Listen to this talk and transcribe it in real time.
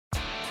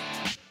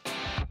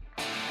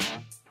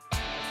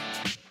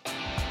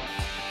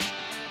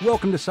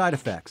Welcome to Side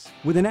Effects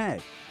with an A.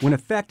 When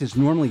effect is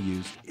normally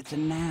used, it's a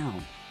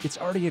noun. It's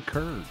already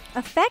occurred.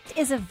 Effect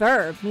is a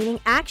verb meaning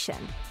action.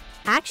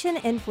 Action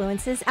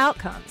influences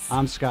outcomes.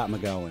 I'm Scott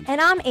McGowan.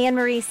 And I'm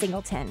Anne-Marie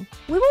Singleton.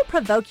 We will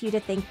provoke you to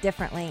think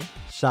differently.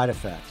 Side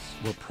Effects,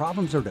 where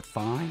problems are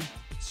defined,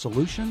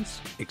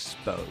 solutions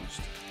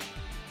exposed.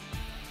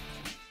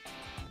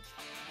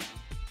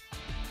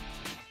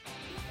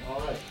 All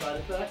right, Side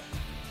Effects.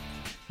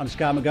 I'm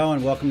Scott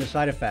McGowan. Welcome to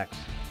Side Effects.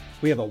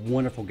 We have a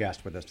wonderful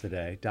guest with us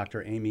today,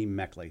 Dr. Amy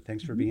Meckley.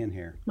 Thanks for being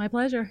here. My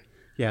pleasure.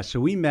 Yeah, so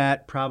we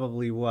met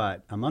probably,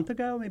 a month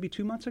ago, maybe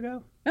 2 months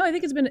ago? No, I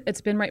think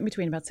it's been right in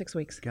between, about 6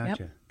 weeks.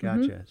 Gotcha, Yep. gotcha.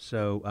 Mm-hmm.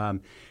 So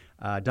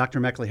Dr.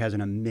 Meckley has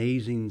an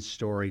amazing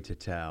story to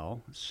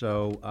tell.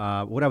 So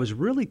what I was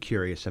really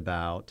curious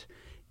about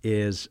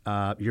is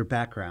your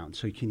background.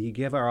 So can you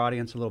give our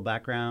audience a little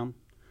background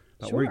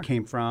about where you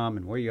came from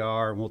and where you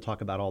are, and we'll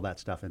talk about all that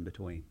stuff in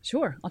between.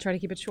 Sure, I'll try to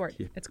keep it short.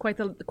 Yeah. It's quite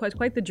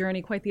the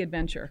journey, quite the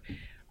adventure.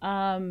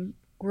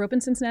 Grew up in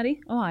Cincinnati,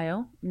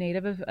 Ohio,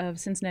 native of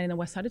Cincinnati on the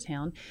west side of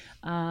town.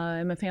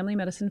 I'm a family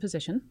medicine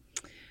physician.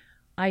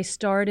 I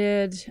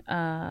started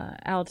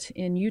out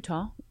in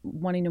Utah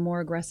wanting a more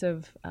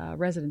aggressive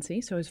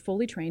residency, so I was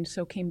fully trained.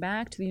 So came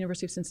back to the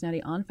University of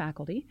Cincinnati on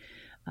faculty.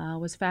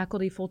 Was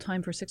faculty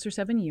full-time for 6 or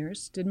 7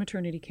 years, did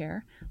maternity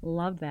care,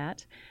 loved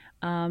that.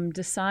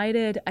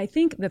 Decided, I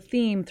think the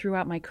theme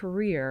throughout my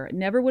career,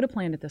 never would have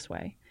planned it this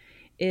way,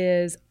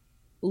 is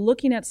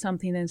looking at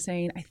something and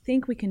saying, I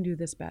think we can do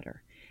this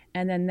better.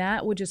 And then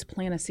that would just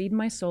plant a seed in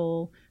my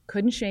soul,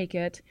 couldn't shake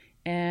it,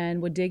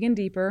 and would dig in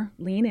deeper,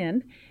 lean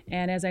in.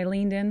 And as I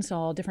leaned in,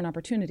 saw different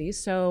opportunities.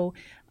 So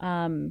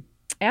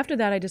after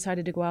that, I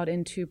decided to go out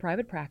into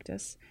private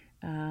practice.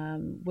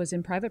 Was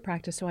in private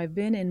practice, so I've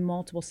been in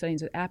multiple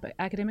settings: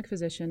 academic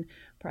physician,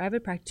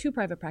 two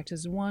private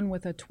practices, one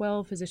with a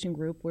 12-physician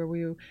group where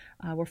we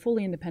were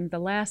fully independent, the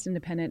last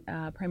independent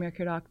primary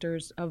care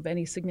doctors of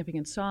any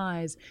significant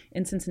size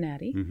in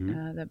Cincinnati,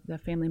 the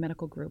Family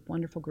Medical Group,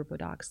 wonderful group of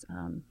docs.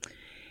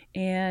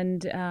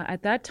 And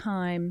at that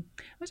time,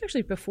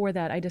 before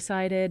that, I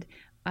decided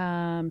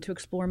to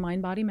explore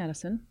mind-body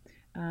medicine.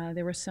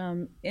 There were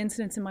some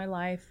incidents in my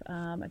life,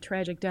 a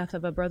tragic death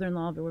of a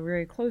brother-in-law that we were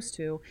very close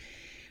to,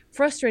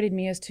 frustrated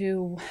me as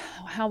to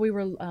how we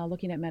were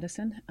looking at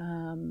medicine,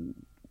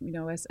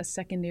 as a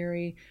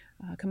secondary,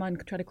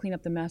 try to clean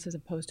up the mess as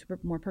opposed to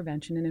more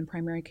prevention. And in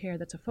primary care,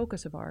 that's a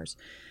focus of ours.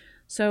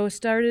 So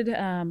started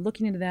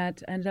looking into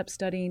that, ended up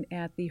studying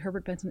at the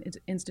Herbert Benson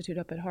Institute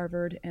up at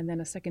Harvard, and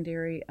then a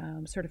secondary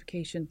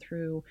certification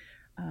through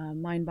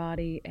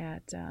mind-body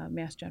at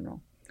Mass General.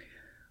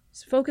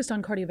 Focused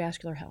on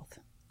cardiovascular health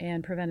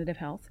and preventative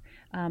health.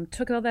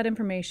 Took all that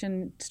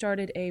information,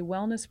 started a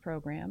wellness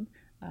program,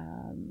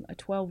 a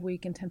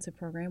 12-week intensive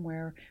program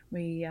where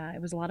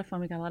it was a lot of fun.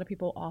 We got a lot of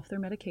people off their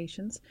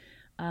medications,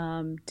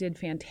 did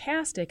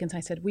fantastic. And so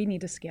I said, we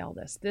need to scale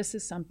this. This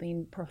is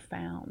something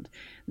profound.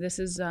 This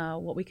is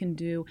what we can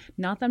do.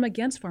 Not that I'm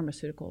against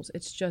pharmaceuticals.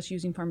 It's just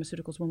using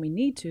pharmaceuticals when we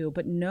need to,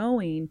 but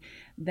knowing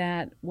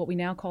that what we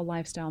now call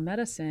lifestyle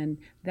medicine,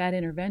 that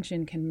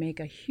intervention can make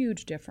a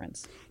huge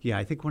difference. Yeah,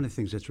 I think one of the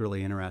things that's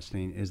really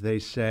interesting is they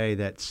say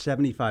that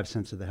 75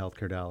 cents of the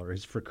healthcare dollar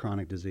is for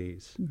chronic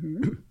disease.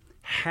 Mm-hmm.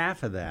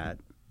 Half of that,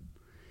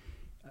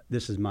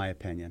 this is my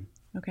opinion,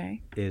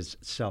 is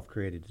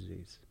self-created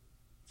disease.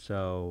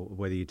 So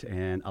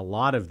and a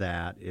lot of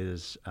that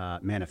is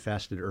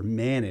manifested or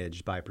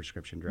managed by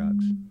prescription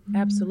drugs.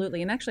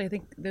 Absolutely. And actually, I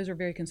think those are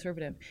very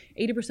conservative.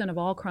 80% of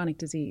all chronic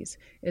disease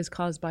is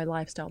caused by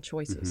lifestyle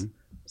choices. Mm-hmm.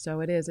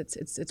 So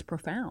it's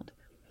profound.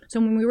 So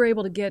when we were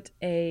able to get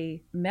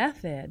a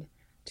method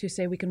to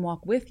say we can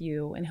walk with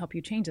you and help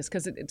you change this,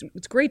 because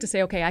it's great to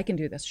say, okay, I can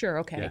do this, sure,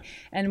 okay. Yeah.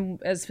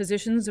 And as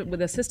physicians,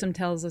 with a system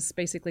tells us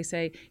basically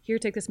say, here,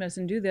 take this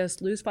medicine, do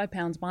this, lose 5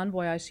 pounds, bon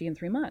voyage, see you in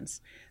 3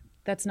 months.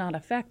 That's not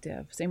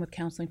effective. Same with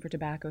counseling for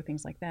tobacco,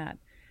 things like that.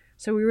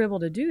 So we were able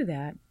to do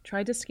that,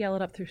 tried to scale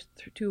it up through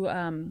to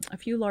a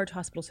few large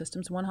hospital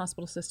systems. One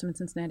hospital system in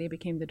Cincinnati, I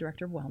became the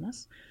director of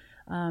wellness.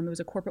 It was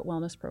a corporate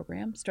wellness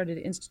program, started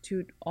to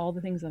institute all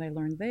the things that I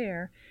learned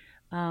there.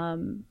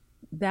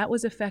 That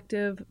was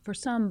effective for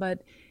some,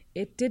 but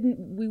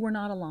we were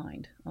not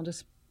aligned. I'll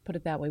just put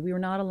it that way. We were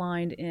not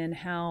aligned in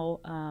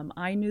how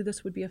I knew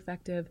this would be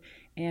effective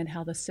and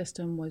how the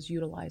system was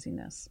utilizing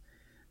this.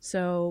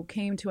 So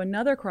came to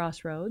another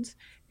crossroads,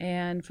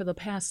 and for the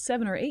past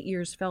 7 or 8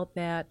 years felt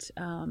that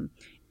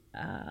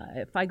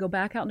if I go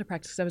back out into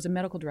practice, because I was a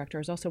medical director,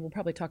 I was also, we'll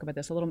probably talk about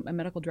this, a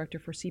medical director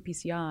for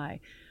CPCI,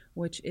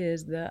 which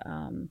is the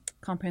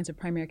Comprehensive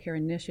Primary Care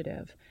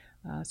Initiative.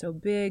 So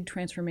big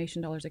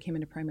transformation dollars that came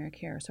into primary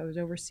care. So I was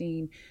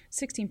overseeing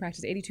 16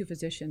 practices, 82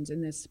 physicians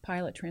in this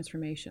pilot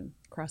transformation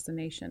across the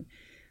nation.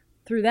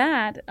 Through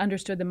that,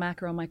 understood the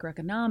macro and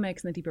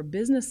microeconomics and the deeper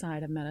business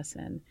side of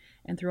medicine.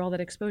 And through all that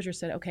exposure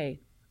said, okay,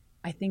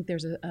 I think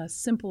there's a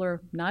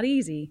simpler, not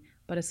easy,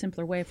 but a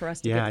simpler way for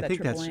us to get to that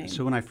triple aim.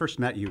 So when I first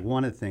met you,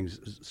 one of the things,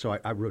 so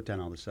I wrote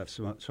down all this stuff.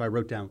 So I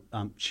wrote down,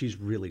 she's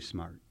really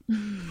smart.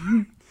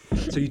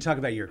 So you talk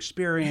about your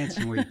experience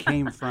and where you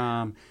came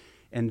from.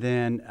 And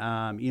then,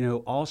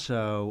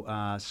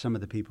 also some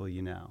of the people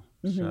you know.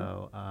 Mm-hmm.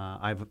 So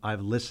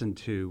I've listened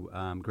to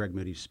Greg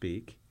Moody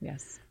speak.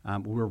 Yes.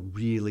 We're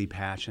really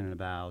passionate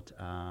about,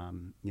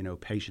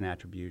 patient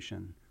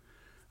attribution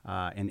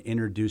and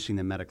introducing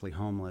the medically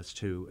homeless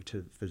to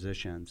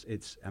physicians.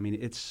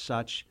 It's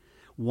such,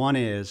 one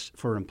is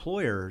for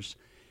employers,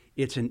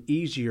 it's an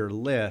easier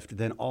lift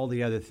than all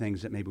the other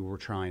things that maybe we're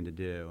trying to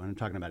do. And I'm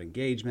talking about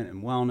engagement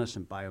and wellness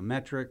and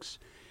biometrics.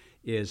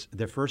 Is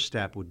the first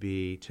step would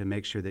be to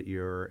make sure that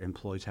your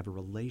employees have a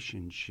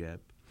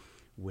relationship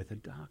with a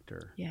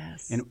doctor.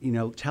 Yes. And,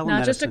 telemedicine.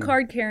 Not just a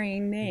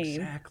card-carrying name.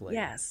 Exactly.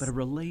 Yes. But a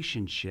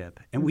relationship.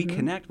 And we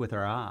connect with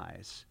our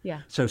eyes.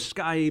 Yeah. So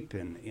Skype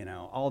and,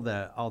 all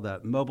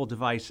the mobile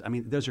device,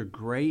 those are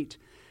great,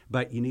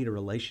 but you need a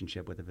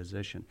relationship with a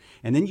physician.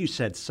 And then you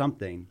said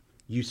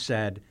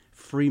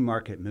free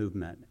market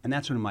movement. And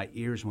that's when my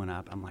ears went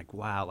up. I'm like,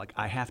 wow,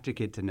 I have to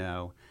get to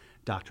know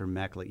Dr.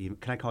 Meckley.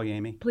 Can I call you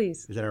Amy?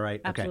 Please. Is that all right?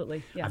 Absolutely.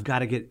 Okay. Yeah. I've got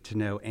to get to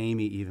know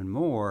Amy even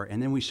more.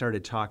 And then we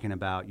started talking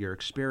about your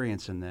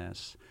experience in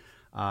this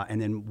and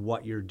then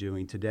what you're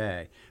doing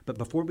today. But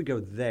before we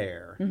go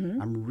there,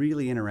 I'm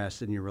really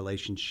interested in your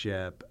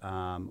relationship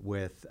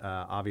with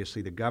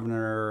obviously the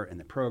governor and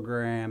the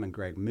program and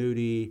Greg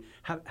Moody.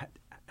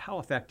 How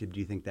effective do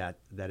you think that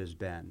has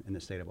been in the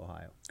state of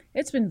Ohio?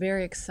 It's been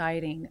very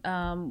exciting.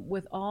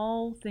 With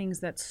all things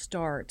that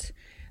start,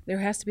 there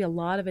has to be a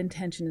lot of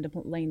intention into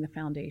laying the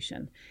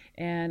foundation.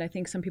 And I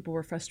think some people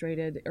were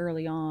frustrated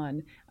early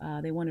on.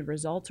 They wanted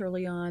results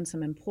early on.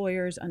 Some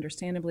employers,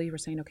 understandably, were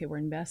saying, okay, we're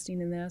investing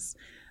in this.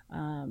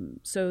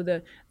 So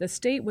the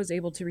state was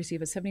able to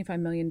receive a $75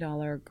 million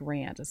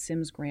grant, a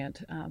SIMS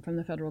grant from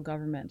the federal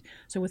government.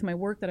 So with my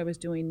work that I was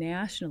doing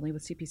nationally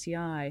with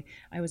CPCI,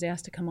 I was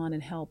asked to come on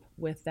and help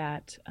with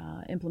that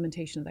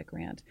implementation of that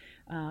grant.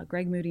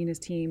 Greg Moody and his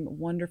team,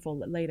 wonderful,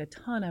 laid a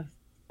ton of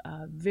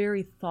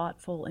very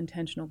thoughtful,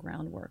 intentional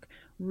groundwork,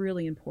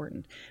 really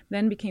important.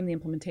 Then became the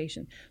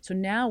implementation. So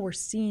now we're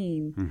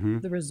seeing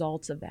the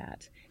results of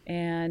that.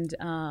 And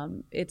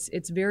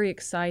it's very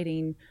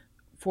exciting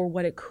for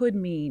what it could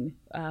mean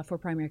for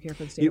primary care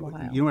for the state of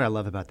Ohio. You know what I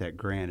love about that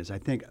grant is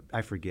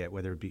I forget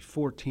whether it be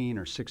 14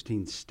 or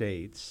 16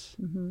 states,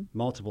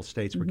 multiple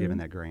states were given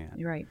that grant.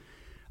 You're right.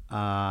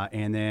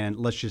 And then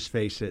let's just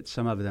face it,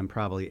 some of them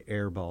probably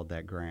airballed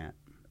that grant.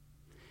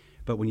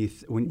 But when you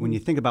when you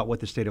think about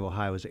what the state of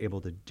Ohio is able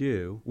to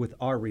do with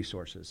our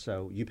resources,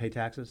 so you pay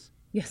taxes?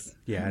 Yes.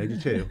 Yeah, I do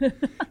too.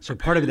 So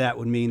part of that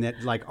would mean that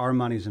our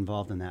money's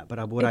involved in that. But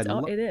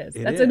it is.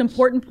 That's an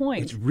important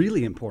point. It's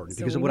really important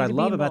because what I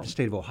love about the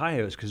state of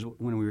Ohio is because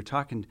when we were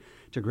talking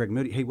to Greg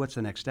Moody, hey, what's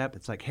the next step?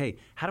 It's like, hey,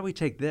 how do we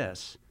take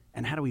this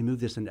and how do we move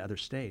this into other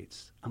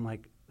states? I'm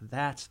like,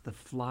 that's the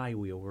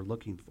flywheel we're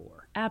looking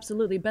for.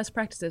 Absolutely. Best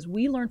practices.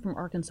 We learned from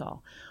Arkansas.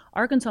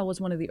 Arkansas was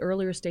one of the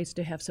earlier states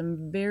to have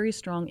some very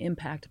strong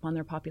impact upon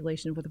their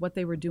population with what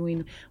they were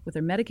doing with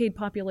their Medicaid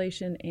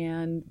population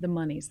and the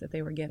monies that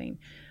they were getting.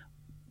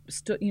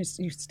 You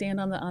stand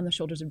on the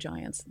shoulders of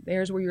giants.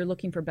 There's where you're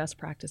looking for best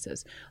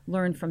practices.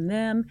 Learn from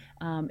them,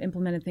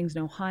 implemented things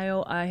in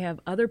Ohio. I have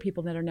other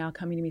people that are now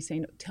coming to me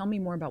saying, tell me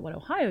more about what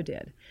Ohio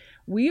did.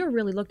 We are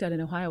really looked at in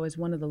Ohio as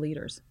one of the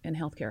leaders in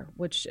healthcare,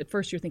 which at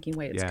first you're thinking,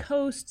 wait, it's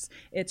coasts,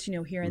 it's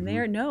here and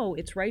there. No,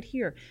 it's right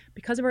here.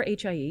 Because of our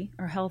HIE,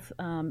 our health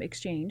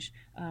exchange,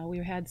 we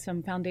had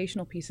some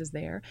foundational pieces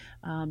there.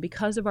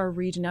 Because of our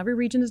region, every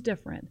region is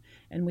different,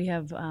 and we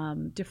have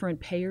different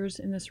payers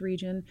in this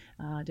region,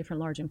 different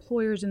large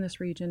employers in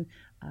this region,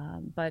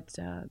 but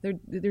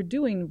they're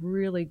doing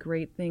really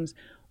great things.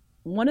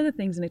 One of the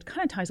things, and it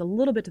kind of ties a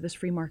little bit to this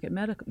free market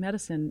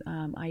medicine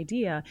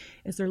idea,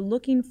 is they're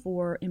looking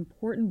for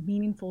important,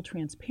 meaningful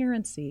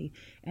transparency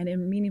and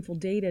meaningful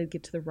data to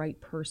get to the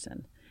right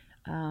person.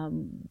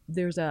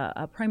 There's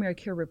a primary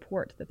care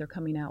report that they're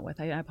coming out with.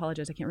 I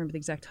apologize, I can't remember the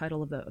exact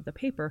title of the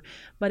paper,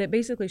 but it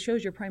basically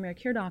shows your primary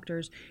care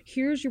doctors,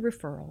 here's your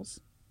referrals,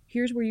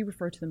 here's where you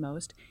refer to the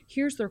most,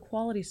 here's their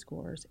quality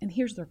scores, and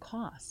here's their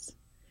costs.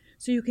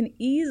 So you can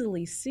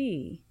easily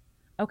see,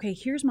 okay,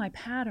 here's my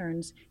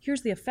patterns,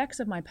 here's the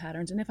effects of my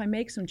patterns, and if I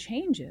make some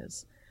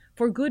changes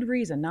for good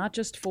reason, not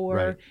just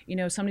for,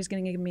 somebody's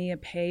going to give me a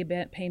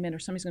payment or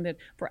somebody's going to,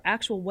 for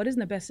actual what is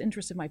in the best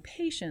interest of my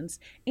patients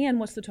and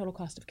what's the total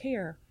cost of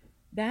care,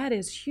 that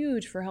is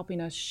huge for helping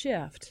us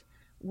shift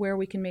where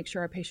we can make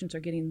sure our patients are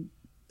getting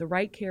the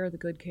right care, the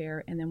good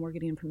care, and then we're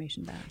getting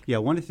information back. Yeah,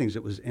 one of the things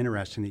that was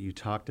interesting that you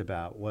talked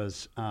about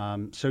was,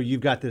 so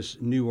you've got this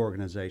new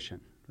organization,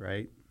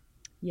 right?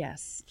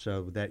 Yes.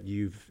 So that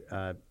you've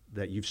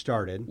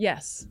started.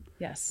 Yes.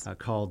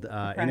 Called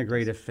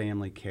Integrative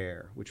Family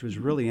Care, which was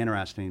really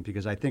interesting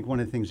because I think one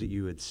of the things that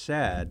you had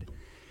said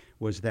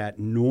was that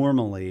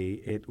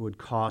normally it would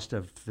cost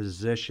a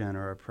physician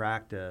or a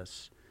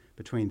practice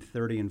between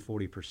 30 and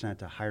 40%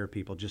 to hire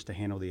people just to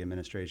handle the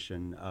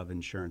administration of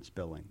insurance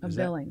billing.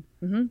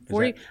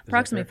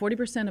 Approximately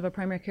 40% of a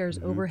primary care's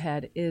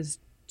overhead is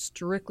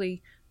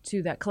strictly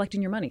to that,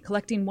 collecting your money,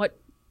 collecting what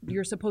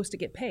you're supposed to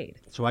get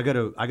paid. So I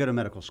go to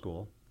medical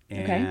school,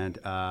 and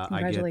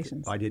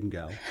Congratulations. I didn't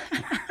go.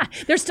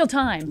 There's still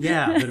time.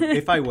 Yeah, but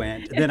if I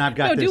went, then I've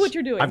got do what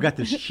you're doing. I've got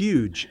this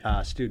huge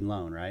student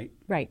loan, right?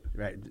 Right.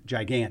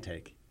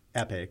 Gigantic,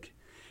 epic.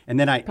 And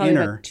then I Probably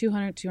enter about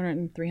 $200,000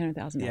 and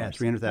 $300,000. Yeah,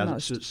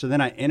 300,000. So then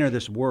I enter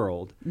this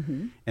world,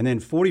 and then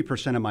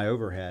 40% of my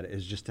overhead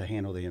is just to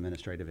handle the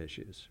administrative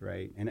issues,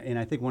 right? And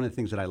I think one of the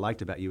things that I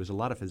liked about you is a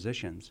lot of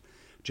physicians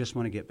just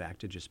want to get back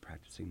to just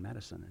practicing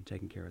medicine and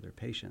taking care of their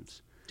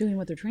patients. Doing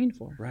what they're trained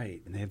for.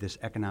 Right, and they have this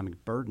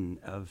economic burden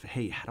of,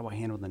 hey, how do I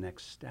handle the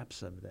next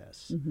steps of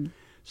this?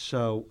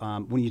 So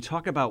when you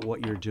talk about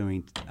what you're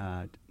doing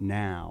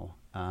now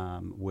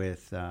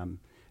with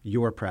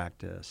your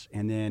practice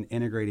and then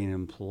integrating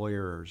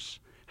employers,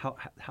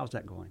 how's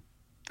that going?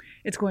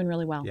 It's going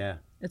really well. Yeah.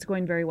 It's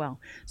going very well.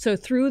 So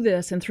through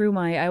this and through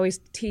I always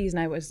tease,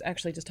 and I was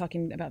actually just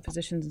talking about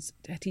physicians,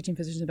 teaching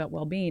physicians about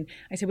well-being.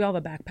 I say we all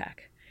have a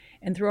backpack.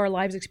 And through our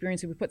lives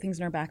experience, we put things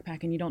in our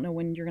backpack and you don't know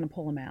when you're going to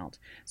pull them out.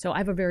 So I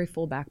have a very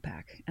full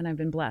backpack and I've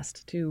been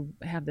blessed to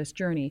have this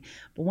journey.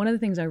 But one of the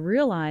things I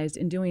realized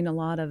in doing a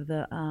lot of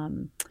the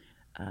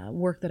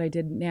work that I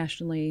did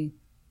nationally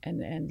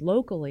and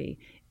locally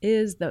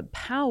is the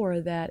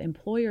power that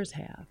employers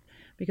have.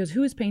 Because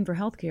who is paying for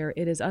healthcare?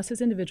 It is us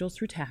as individuals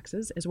through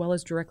taxes, as well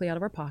as directly out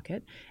of our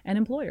pocket, and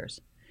employers.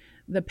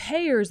 The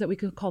payers that we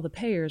could call the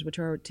payers, which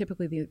are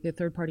typically the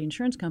third-party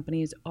insurance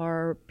companies,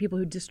 are people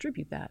who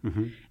distribute that.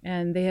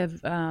 And they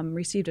have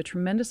received a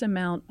tremendous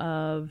amount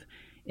of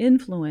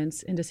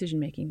influence in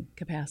decision-making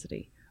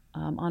capacity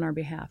on our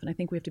behalf. And I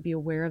think we have to be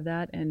aware of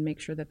that and make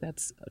sure that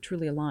that's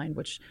truly aligned,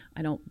 which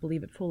I don't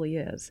believe it fully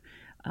is.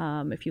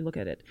 If you look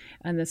at it.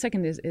 And the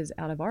second is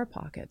out of our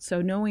pocket.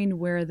 So knowing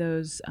where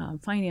those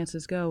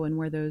finances go and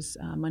where those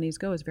monies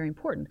go is very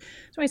important.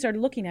 So I started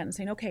looking at it and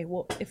saying, okay,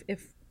 well,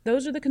 if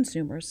those are the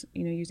consumers,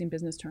 using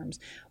business terms,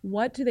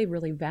 what do they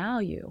really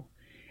value?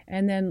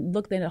 And then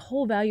looked at a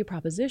whole value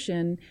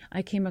proposition.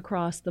 I came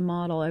across the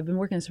model. I've been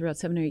working this for about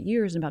 7 or 8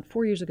 years, and about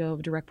 4 years ago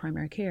of direct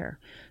primary care.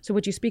 So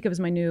what you speak of as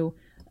my new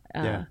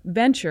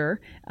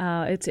venture,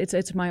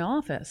 it's my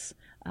office.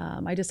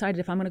 I decided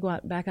if I'm going to go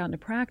back out into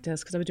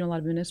practice, because I was doing a lot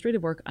of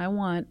administrative work, I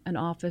want an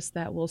office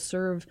that will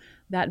serve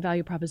that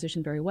value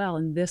proposition very well,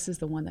 and this is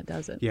the one that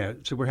does it. Yeah,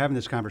 so we're having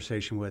this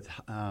conversation with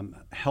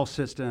health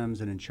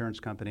systems and insurance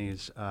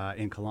companies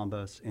in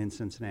Columbus, in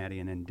Cincinnati,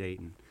 and in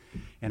Dayton.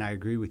 And I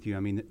agree with you.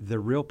 I mean, the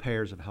real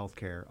payers of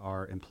healthcare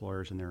are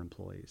employers and their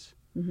employees.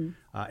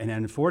 And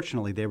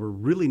unfortunately, they were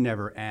really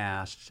never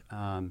asked,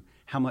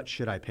 how much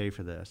should I pay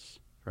for this,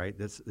 right?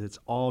 It's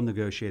all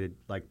negotiated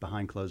like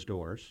behind closed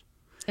doors.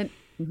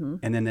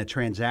 And then the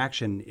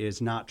transaction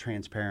is not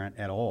transparent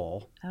at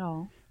all. At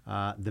all.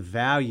 The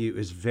value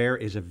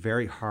is a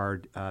very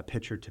hard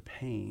picture to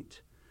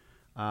paint.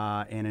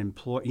 And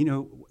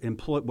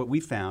what we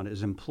found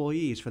is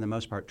employees, for the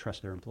most part,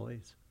 trust their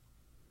employees.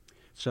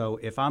 So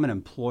if I'm an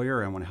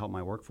employer and I want to help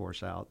my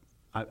workforce out,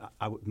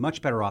 I'm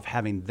much better off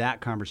having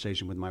that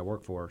conversation with my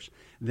workforce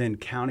than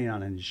counting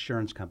on an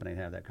insurance company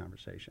to have that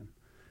conversation.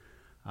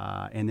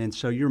 And then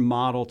so your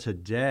model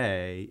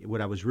today,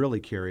 what I was really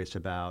curious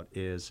about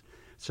is,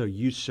 so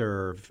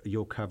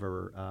you'll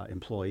cover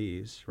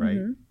employees, right?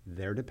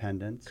 Their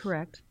dependents.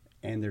 Correct.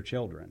 And their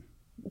children.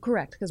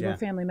 Correct, because we're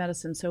family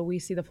medicine, so we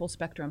see the full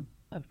spectrum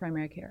of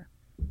primary care.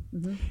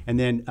 And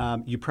then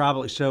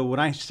so when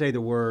I say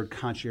the word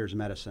concierge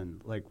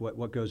medicine, like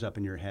what goes up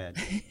in your head?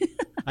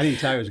 I didn't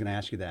tell you I was going to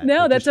ask you that.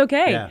 No, that's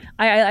okay. Yeah.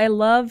 I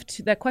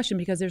loved that question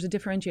because there's a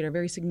differentiator, a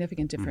very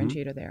significant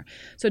differentiator there.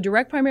 So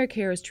direct primary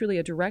care is truly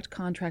a direct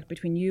contract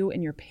between you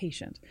and your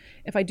patient.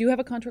 If I do have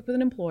a contract with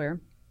an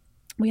employer,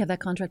 we have that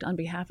contract on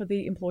behalf of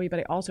the employee, but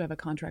I also have a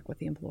contract with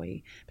the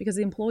employee because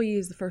the employee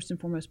is the first and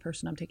foremost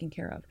person I'm taking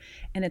care of.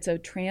 And it's a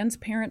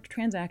transparent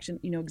transaction.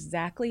 You know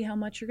exactly how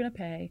much you're going to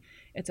pay.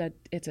 It's a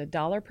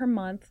 $1 per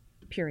month,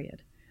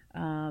 period.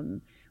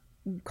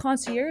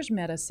 Concierge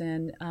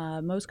medicine,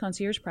 most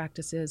concierge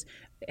practices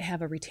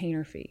have a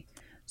retainer fee.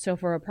 So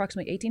for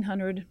approximately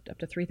 $1,800 up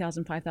to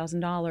 $3,000,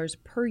 $5,000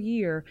 per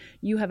year,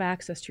 you have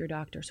access to your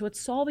doctor. So it's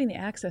solving the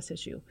access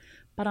issue.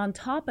 But on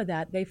top of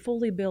that, they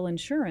fully bill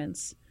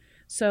insurance.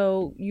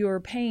 So you're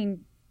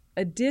paying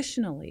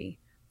additionally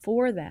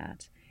for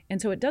that.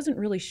 And so it doesn't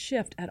really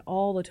shift at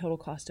all the total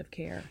cost of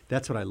care.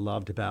 That's what I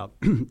loved about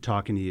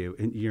talking to you.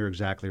 And you're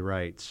exactly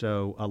right.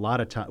 So a lot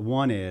of time,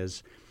 one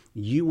is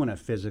you want to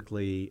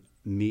physically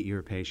meet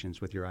your patients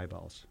with your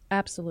eyeballs.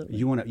 Absolutely.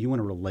 You want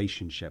a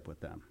relationship with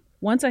them.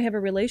 Once I have a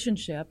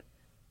relationship,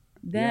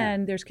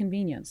 then there's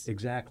convenience.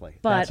 Exactly.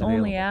 But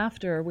only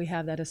after we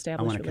have that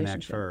established relationship. I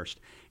want to connect first.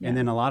 Yeah. And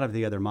then a lot of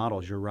the other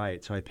models, you're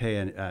right. So I pay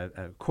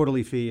a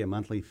quarterly fee, a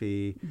monthly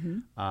fee,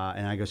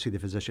 and I go see the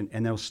physician,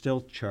 and they'll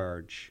still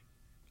charge.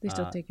 They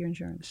still take your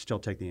insurance. Still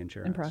take the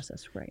insurance. And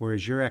process, right.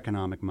 Whereas your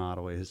economic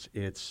model is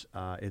it's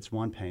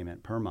one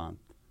payment per month.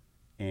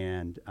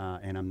 And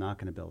I'm not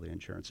going to bill the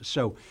insurance.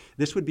 So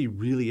this would be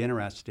really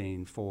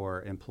interesting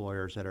for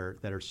employers that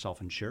are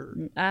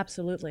self-insured.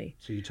 Absolutely.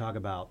 So you talk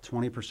about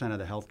 20% of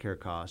the healthcare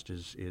cost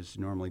is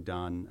normally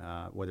done,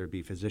 whether it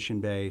be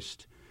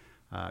physician-based,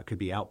 could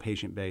be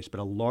outpatient-based, but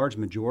a large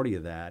majority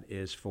of that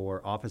is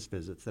for office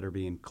visits that are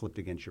being clipped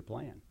against your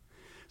plan.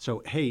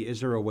 So, hey,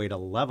 is there a way to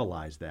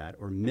levelize that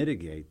or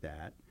mitigate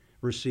that,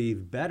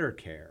 receive better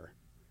care,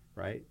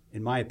 right?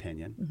 In my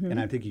opinion, and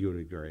I think you would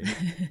agree,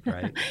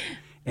 right?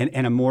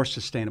 And a more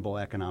sustainable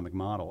economic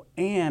model,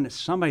 and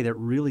somebody that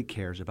really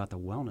cares about the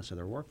wellness of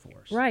their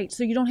workforce. Right.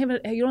 So you don't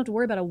have to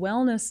worry about a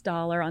wellness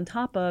dollar on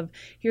top of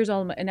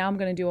and now I'm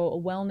going to do a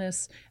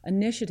wellness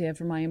initiative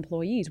for my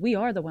employees. We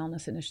are the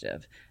wellness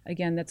initiative.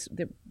 Again,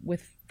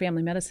 with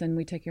family medicine,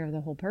 we take care of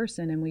the whole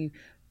person, and we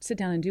sit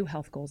down and do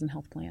health goals and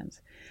health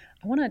plans.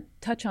 I want to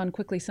touch on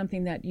quickly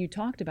something that you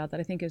talked about that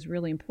I think is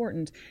really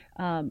important.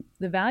 The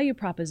value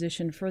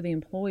proposition for the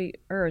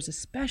employers,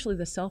 especially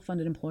the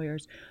self-funded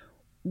employers.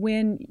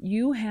 When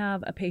you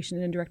have a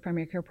patient in a direct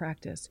primary care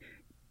practice,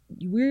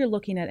 we're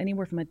looking at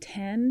anywhere from a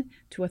 10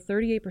 to a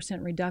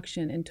 38%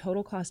 reduction in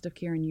total cost of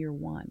care in year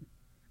one.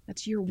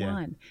 That's year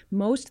one.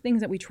 Most things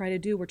that we try to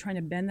do, we're trying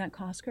to bend that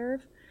cost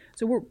curve.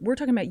 So we're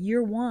talking about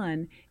year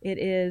one, it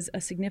is a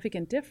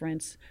significant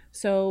difference.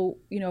 So,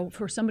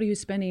 for somebody who's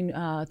spending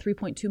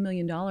 $3.2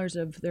 million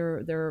of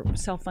their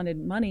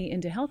self-funded money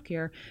into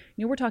healthcare,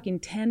 we're talking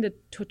 10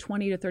 to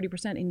 20 to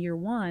 30% in year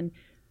one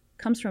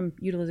comes from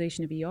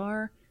utilization of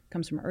ER,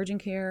 comes from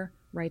urgent care,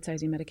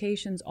 right-sizing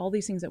medications, all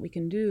these things that we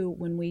can do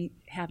when we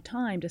have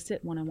time to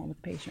sit one-on-one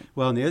with the patient.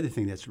 Well, and the other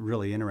thing that's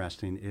really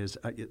interesting is,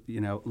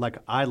 like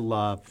I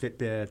love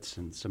Fitbits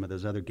and some of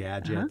those other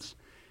gadgets.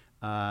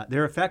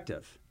 They're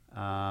effective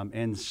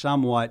and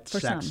somewhat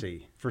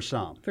sexy for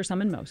some. For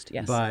some and most,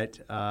 yes. But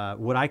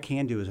what I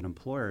can do as an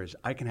employer is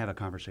I can have a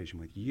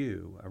conversation with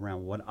you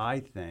around what I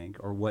think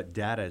or what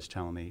data is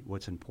telling me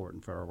what's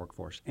important for our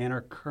workforce and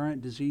our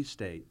current disease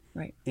state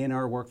in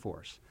our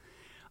workforce.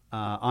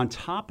 On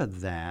top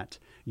of that,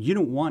 you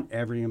don't want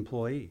every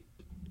employee.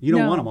 You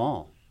don't want them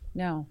all.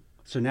 No.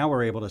 So now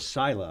we're able to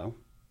silo,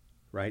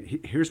 right?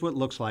 Here's what it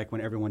looks like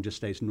when everyone just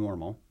stays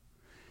normal.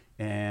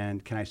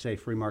 And can I say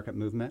free market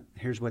movement?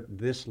 Here's what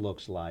this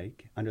looks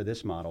like under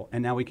this model.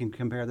 And now we can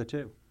compare the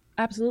two.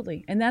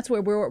 Absolutely. And that's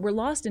where we're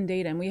lost in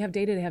data, and we have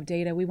data to have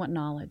data. We want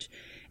knowledge.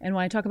 And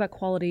when I talk about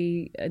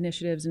quality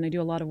initiatives, and I do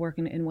a lot of work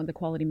in one of the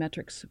quality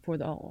metrics for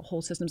the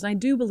whole systems, and I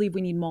do believe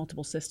we need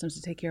multiple systems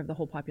to take care of the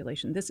whole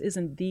population. This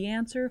isn't the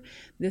answer.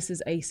 This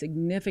is a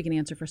significant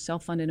answer for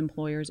self-funded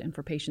employers and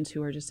for patients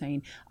who are just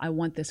saying, I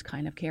want this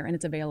kind of care, and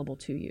it's available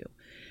to you.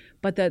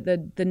 But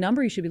the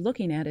number you should be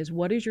looking at is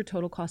what is your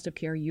total cost of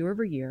care year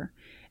over year?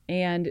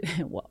 And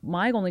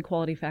my only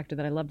quality factor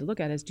that I love to look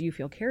at is, do you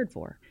feel cared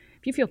for?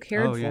 If you feel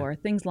cared for,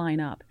 things line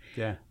up.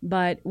 Yeah.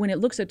 But when it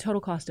looks at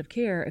total cost of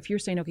care, if you're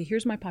saying, okay,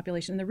 here's my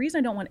population, and the reason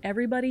I don't want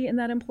everybody in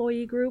that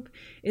employee group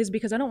is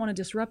because I don't want to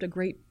disrupt a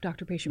great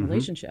doctor-patient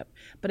relationship.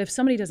 But if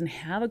somebody doesn't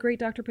have a great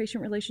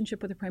doctor-patient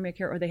relationship with a primary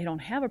care, or they don't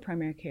have a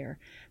primary care,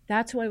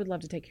 that's who I would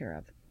love to take care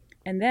of.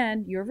 And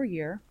then year over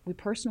year, we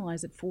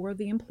personalize it for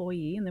the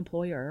employee and the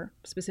employer,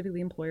 specifically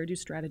the employer, do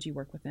strategy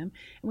work with them.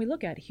 And we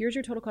look at, here's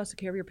your total cost of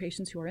care of your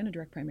patients who are in a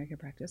direct primary care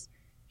practice.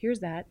 Here's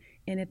that.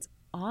 And it's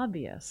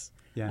obvious.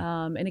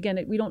 Yeah. And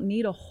again, we don't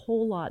need a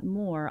whole lot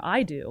more.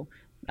 I do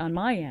on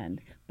my end.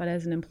 But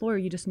as an employer,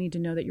 you just need to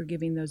know that you're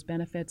giving those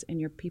benefits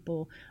and your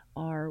people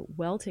are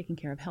well taken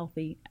care of,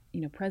 healthy,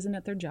 present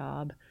at their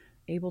job,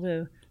 able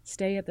to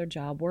stay at their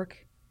job,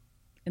 work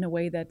in a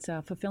way that's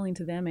fulfilling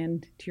to them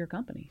and to your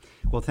company.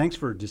 Well, thanks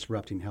for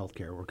disrupting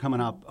healthcare. We're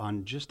coming up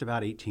on just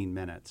about 18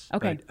 minutes.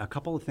 Okay. But a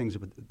couple of things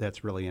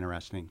that's really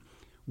interesting.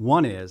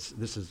 One is,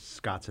 this is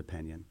Scott's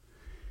opinion.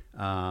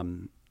 I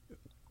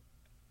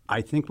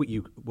think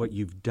what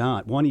you've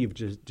done, one, you've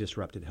just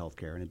disrupted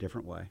healthcare in a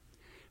different way.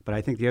 But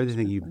I think the other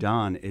thing you've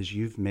done is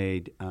you've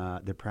made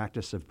the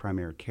practice of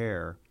primary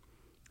care,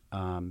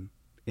 in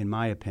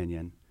my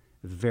opinion,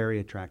 very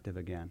attractive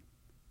again,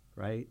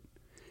 right?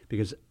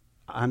 Because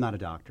I'm not a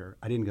doctor.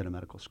 I didn't go to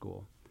medical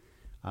school.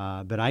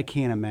 But I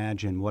can't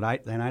imagine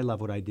and I love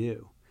what I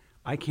do.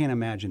 I can't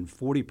imagine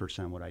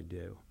 40% what I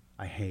do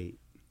I hate,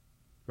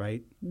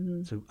 right?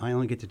 Mm-hmm. So I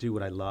only get to do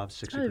what I love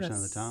 60%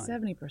 of the time.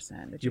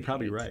 70%. You're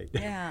probably right.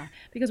 Yeah,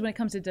 because when it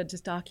comes to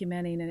just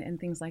documenting and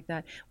things like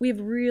that,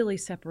 we've really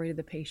separated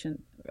the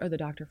patient or the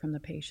doctor from the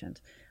patient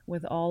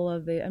with all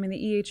of the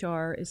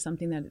EHR is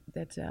something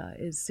that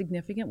is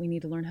significant. We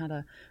need to learn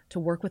how to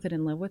work with it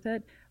and live with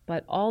it.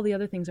 But all the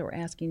other things that we're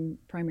asking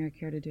primary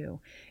care to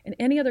do. In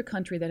any other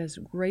country that has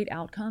great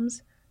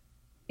outcomes,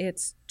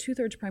 it's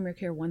 2/3 primary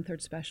care,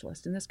 1/3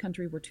 specialist. In this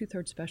country, we're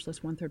 2/3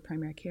 specialist, 1/3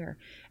 primary care.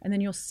 And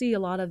then you'll see a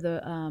lot of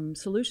the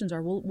solutions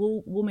are,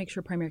 we'll make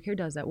sure primary care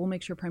does that. We'll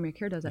make sure primary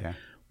care does that. Yeah.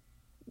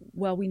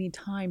 Well, we need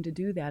time to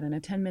do that in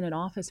a 10-minute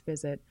office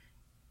visit.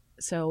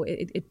 So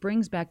it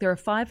brings back, there are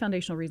 5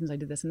 foundational reasons I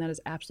did this, and that is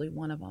absolutely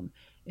one of them,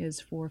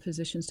 is for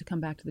physicians to come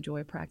back to the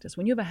joy of practice.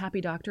 When you have a happy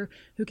doctor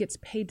who gets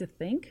paid to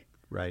think,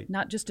 right,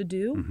 not just to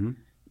do,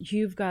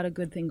 you've got a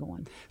good thing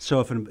going. So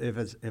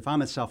if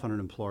I'm a self-funded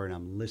employer and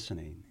I'm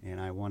listening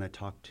and I want to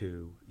talk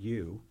to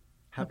you,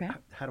 how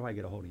do I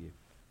get a hold of you?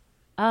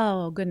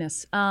 Oh,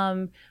 goodness.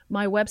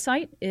 My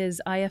website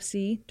is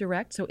IFC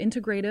Direct, so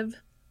Integrative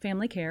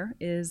Family Care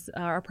is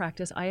our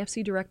practice,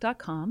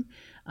 ifcdirect.com.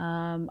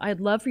 I'd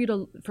love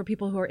for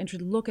people who are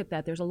interested to look at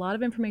that. There's a lot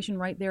of information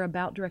right there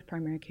about direct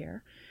primary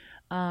care.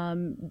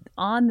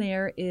 On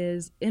there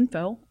is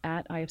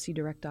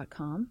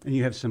info@ifcdirect.com. And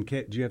you have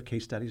do you have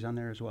case studies on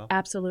there as well?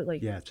 Absolutely.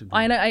 Yeah.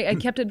 I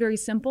kept it very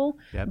simple,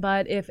 Yep.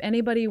 but if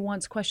anybody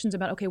wants questions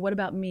about, okay, what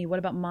about me? What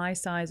about my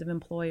size of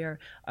employer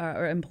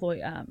or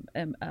employee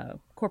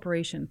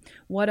corporation?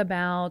 What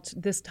about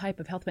this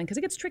type of health plan? Because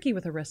it gets tricky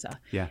with ERISA.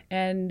 Yeah.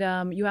 And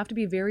you have to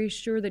be very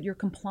sure that you're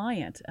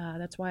compliant.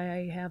 That's why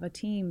I have a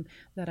team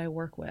that I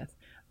work with.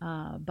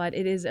 But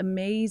it is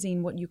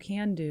amazing what you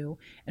can do,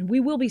 and we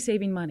will be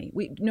saving money.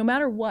 No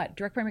matter what,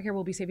 direct primary care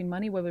will be saving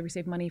money, whether we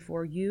save money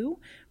for you,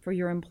 for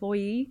your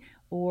employee,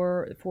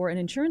 or for an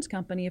insurance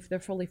company if they're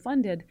fully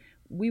funded.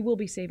 We will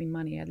be saving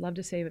money. I'd love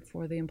to save it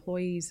for the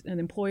employees and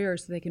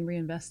employers so they can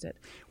reinvest it.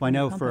 Well, I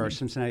know for our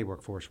Cincinnati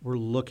workforce,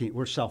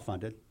 we're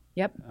self-funded.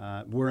 Yep.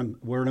 We're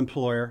an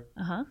employer.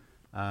 Uh-huh.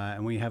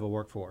 And we have a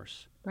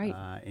workforce. Right.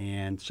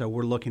 And so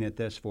we're looking at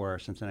this for our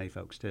Cincinnati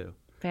folks too.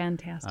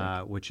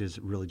 Fantastic. Which is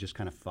really just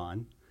kind of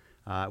fun.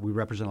 We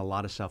represent a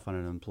lot of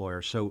self-funded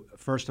employers. So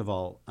first of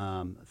all,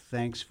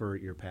 thanks for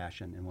your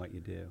passion and what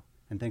you do.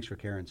 And thanks for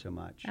caring so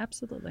much.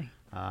 Absolutely.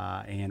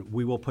 And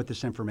we will put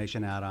this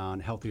information out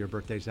on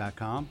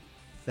healthierbirthdays.com.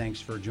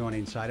 Thanks for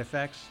joining Side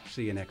Effects.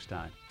 See you next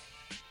time.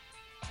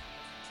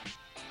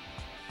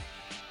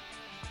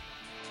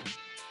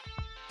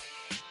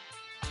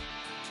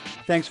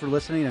 Thanks for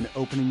listening and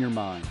opening your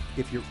mind.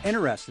 If you're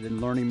interested in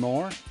learning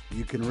more,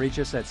 you can reach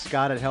us at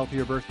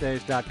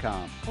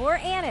scott@healthierbirthdays.com. Or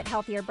Ann at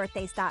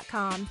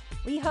healthierbirthdays.com.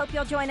 We hope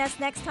you'll join us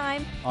next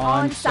time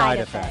on Side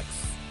Effects.